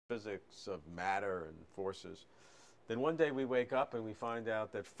physics of matter and forces. Then one day we wake up and we find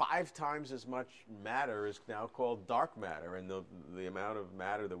out that 5 times as much matter is now called dark matter, and the amount of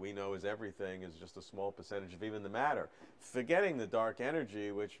matter that we know is everything is just a small percentage of even the matter. Forgetting the dark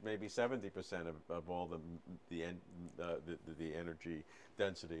energy, which may be 70% of all the energy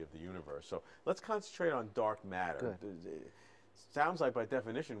density of the universe. So let's concentrate on dark matter. It sounds like by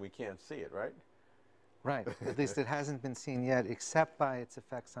definition we can't see it, right? Right. At least it hasn't been seen yet, except by its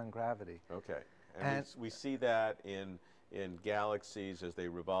effects on gravity. Okay. And we see that in galaxies as they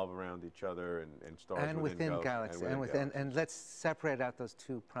revolve around each other, and stars and within galaxies. And let's separate out those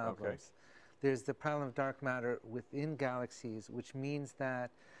two problems. Okay. There's the problem of dark matter within galaxies, which means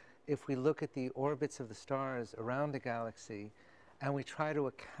that if we look at the orbits of the stars around a galaxy and we try to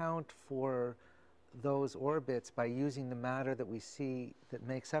account for those orbits by using the matter that we see that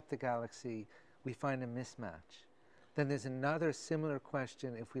makes up the galaxy, we find a mismatch. Then there's another similar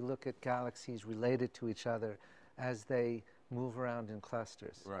question if we look at galaxies related to each other as they move around in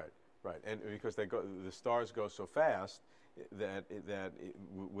clusters. Right, right. And because the stars go so fast that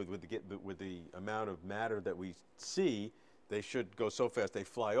with the amount of matter that we see, they should go so fast they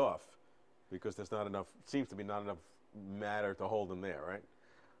fly off, because there's not enough, seems to be not enough matter to hold them there, right?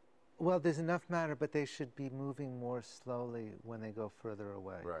 Well, there's enough matter, but they should be moving more slowly when they go further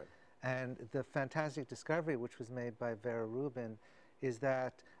away. Right. And the fantastic discovery, which was made by Vera Rubin, is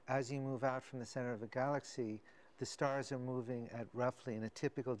that as you move out from the center of a galaxy, the stars are moving at roughly, in a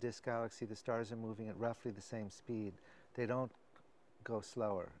typical disk galaxy, the stars are moving at roughly the same speed. They don't go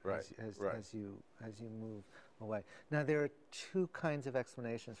slower as you move away. Now, there are two kinds of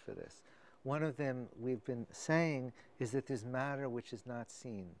explanations for this. One of them we've been saying is that there's matter which is not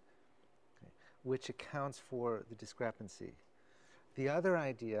seen, okay, which accounts for the discrepancy. The other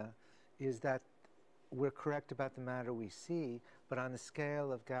idea is that we're correct about the matter we see, but on the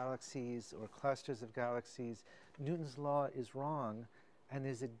scale of galaxies or clusters of galaxies, Newton's law is wrong, and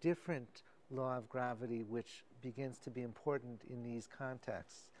there's a different law of gravity which begins to be important in these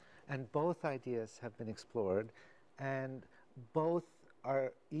contexts. And both ideas have been explored, and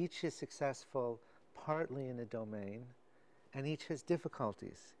each is successful partly in a domain, and each has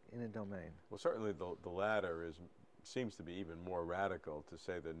difficulties in a domain. Well, certainly the latter seems to be even more radical, to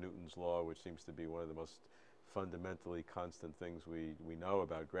say that Newton's law, which seems to be one of the most fundamentally constant things we know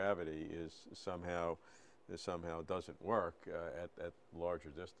about gravity, somehow doesn't work at larger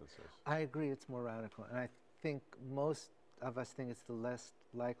distances. I agree, it's more radical, and I think most of us think it's the less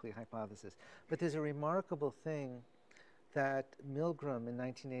likely hypothesis. But there's a remarkable thing that Milgram in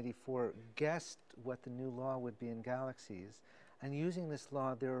 1984 guessed what the new law would be in galaxies, and using this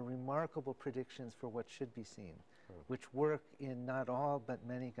law there are remarkable predictions for what should be seen, which work in not all but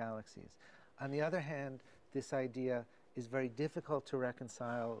many galaxies. On the other hand, this idea is very difficult to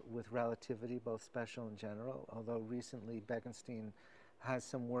reconcile with relativity, both special and general, although recently Bekenstein has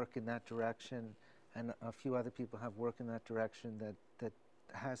some work in that direction, and a few other people have work in that direction that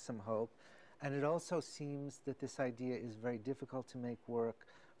has some hope. And it also seems that this idea is very difficult to make work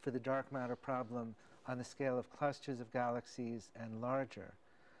for the dark matter problem on the scale of clusters of galaxies and larger.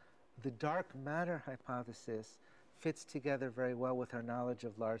 The dark matter hypothesis fits together very well with our knowledge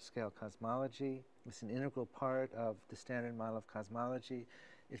of large-scale cosmology. It's an integral part of the standard model of cosmology.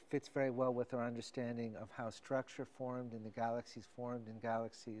 It fits very well with our understanding of how structure formed in the galaxies formed in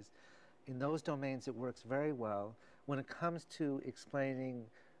galaxies. In those domains, it works very well. When it comes to explaining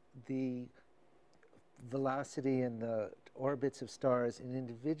the velocity and the orbits of stars in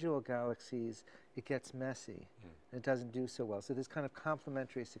individual galaxies, it gets messy. It doesn't do so well. So there's kind of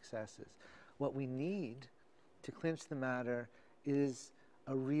complementary successes. What we need to clinch the matter is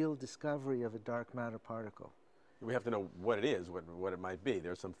a real discovery of a dark matter particle. We have to know what it is, what it might be.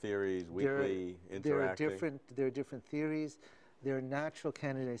 There are some theories, weakly interacting. There are different theories. There are natural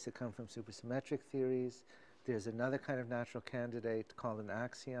candidates that come from supersymmetric theories. There's another kind of natural candidate called an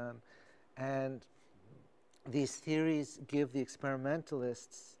axion. And these theories give the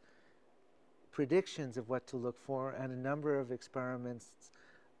experimentalists predictions of what to look for, and a number of experiments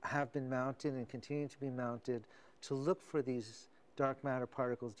have been mounted and continue to be mounted to look for these dark matter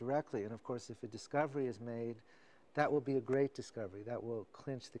particles directly. And of course, if a discovery is made, that will be a great discovery. That will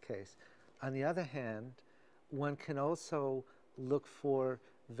clinch the case. On the other hand, one can also look for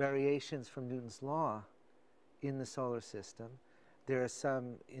variations from Newton's law in the solar system. There are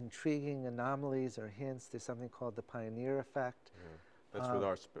some intriguing anomalies or hints. There's something called the pioneer effect. Yeah. That's with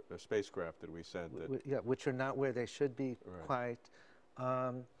our spacecraft that we sent. Which are not where they should be quite.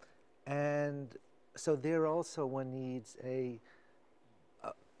 And so there also one needs a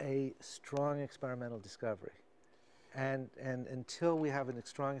strong experimental discovery. And until we have a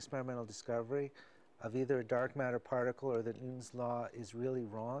strong experimental discovery of either a dark matter particle or that Newton's law is really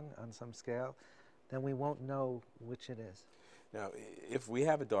wrong on some scale, then we won't know which it is. Now, if we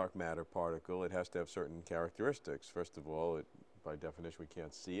have a dark matter particle, it has to have certain characteristics. First of all, by definition, we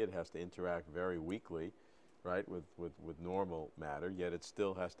can't see it. It has to interact very weakly, right, with normal matter, yet it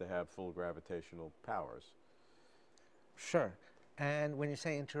still has to have full gravitational powers. Sure. And when you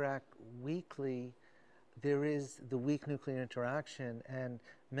say interact weakly, there is the weak nuclear interaction, and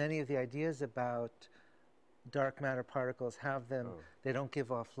many of the ideas about dark matter particles have them, they don't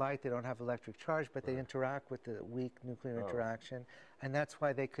give off light, they don't have electric charge, but they interact with the weak nuclear interaction, and that's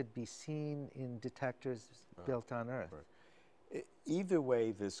why they could be seen in detectors built on Earth. Right. Either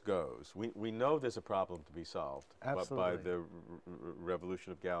way this goes, we know there's a problem to be solved. Absolutely. By the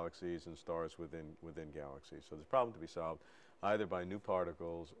revolution of galaxies and stars within galaxies. So there's a problem to be solved either by new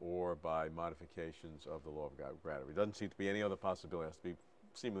particles or by modifications of the law of gravity. It doesn't seem to be any other possibility. It has to be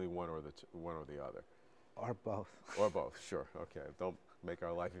seemingly one or the other. Or both. Or both, sure. Okay, don't make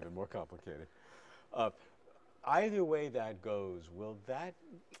our life even more complicated. Either way that goes, will that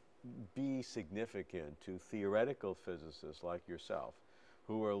be significant to theoretical physicists like yourself,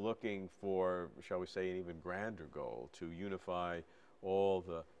 who are looking for, shall we say, an even grander goal to unify all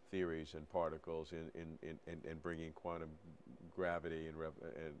the theories and particles in bringing quantum gravity and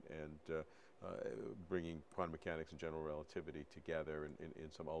bringing quantum mechanics and general relativity together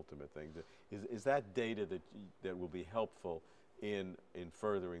in some ultimate thing? Is that data that will be helpful in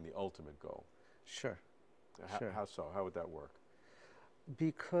furthering the ultimate goal? Sure. Sure. How so? How would that work?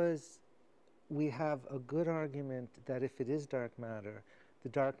 Because we have a good argument that if it is dark matter, the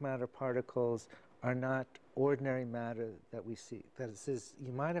dark matter particles are not ordinary matter that we see. That is,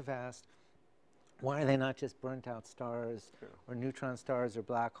 you might have asked, why are they not just burnt out stars or neutron stars or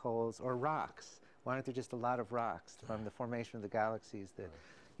black holes or rocks? Why aren't there just a lot of rocks from the formation of the galaxies that,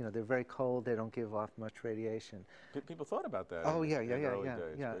 you know, they're very cold, they don't give off much radiation? People thought about that in the early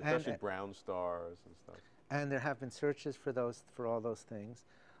days, especially brown stars and stuff. And there have been searches for all those things.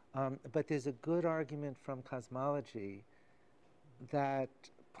 But there's a good argument from cosmology that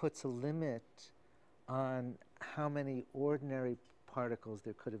puts a limit on how many ordinary particles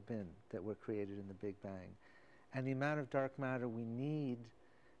there could have been that were created in the Big Bang. And the amount of dark matter we need,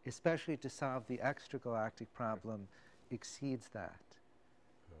 especially to solve the extragalactic problem, exceeds that.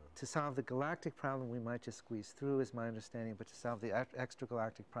 To solve the galactic problem, we might just squeeze through, is my understanding, but to solve the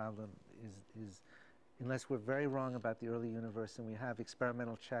extragalactic problem is unless we're very wrong about the early universe and we have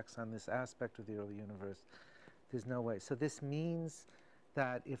experimental checks on this aspect of the early universe, there's no way. So this means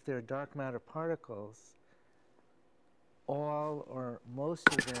that if there are dark matter particles, all or most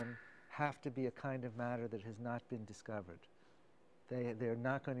of them have to be a kind of matter that has not been discovered. They're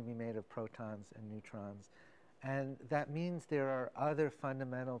not going to be made of protons and neutrons. And that means there are other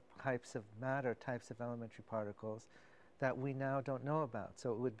fundamental types of matter, types of elementary particles, that we now don't know about.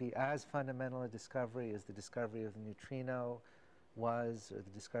 So it would be as fundamental a discovery as the discovery of the neutrino was, or the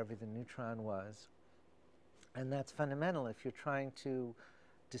discovery of the neutron was. And that's fundamental if you're trying to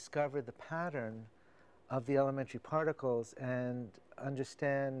discover the pattern of the elementary particles and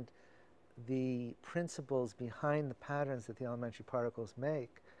understand the principles behind the patterns that the elementary particles make.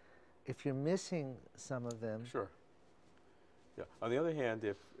 If you're missing some of them... Sure. Yeah. On the other hand,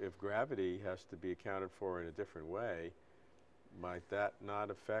 if gravity has to be accounted for in a different way, might that not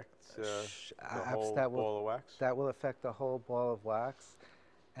affect the whole ball of wax? That will affect the whole ball of wax.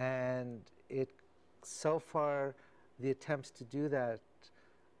 And so far, the attempts to do that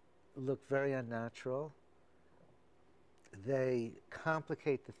look very unnatural. They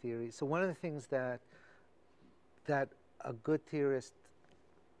complicate the theory. So one of the things that a good theorist,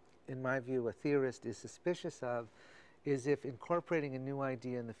 in my view, a theorist is suspicious of, is if incorporating a new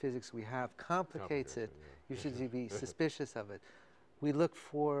idea in the physics we have complicates it, you should be suspicious of it. We look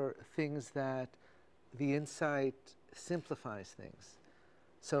for things that the insight simplifies things.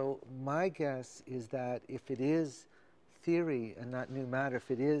 So my guess is that if it is theory and not new matter,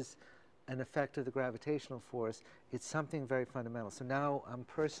 if it is an effect of the gravitational force, it's something very fundamental. So now I'm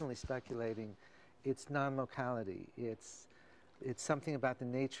personally speculating it's non-locality. It's something about the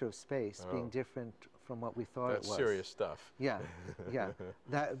nature of space being different from what we thought it was. That's serious stuff. Yeah, yeah.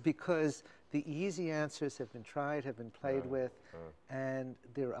 Because the easy answers have been tried, have been played with, and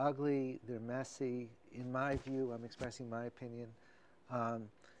they're ugly, they're messy. In my view, I'm expressing my opinion.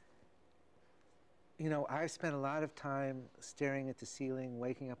 You know, I've spent a lot of time staring at the ceiling,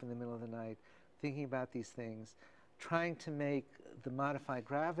 waking up in the middle of the night, thinking about these things, trying to make the modified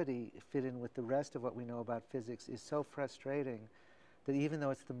gravity fit in with the rest of what we know about physics is so frustrating that even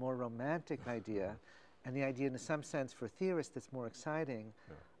though it's the more romantic idea, And the idea, in some sense, for theorists, that's more exciting.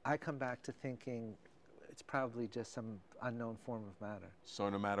 I come back to thinking it's probably just some unknown form of matter. So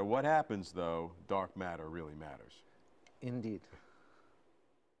no matter what happens, though, dark matter really matters. Indeed.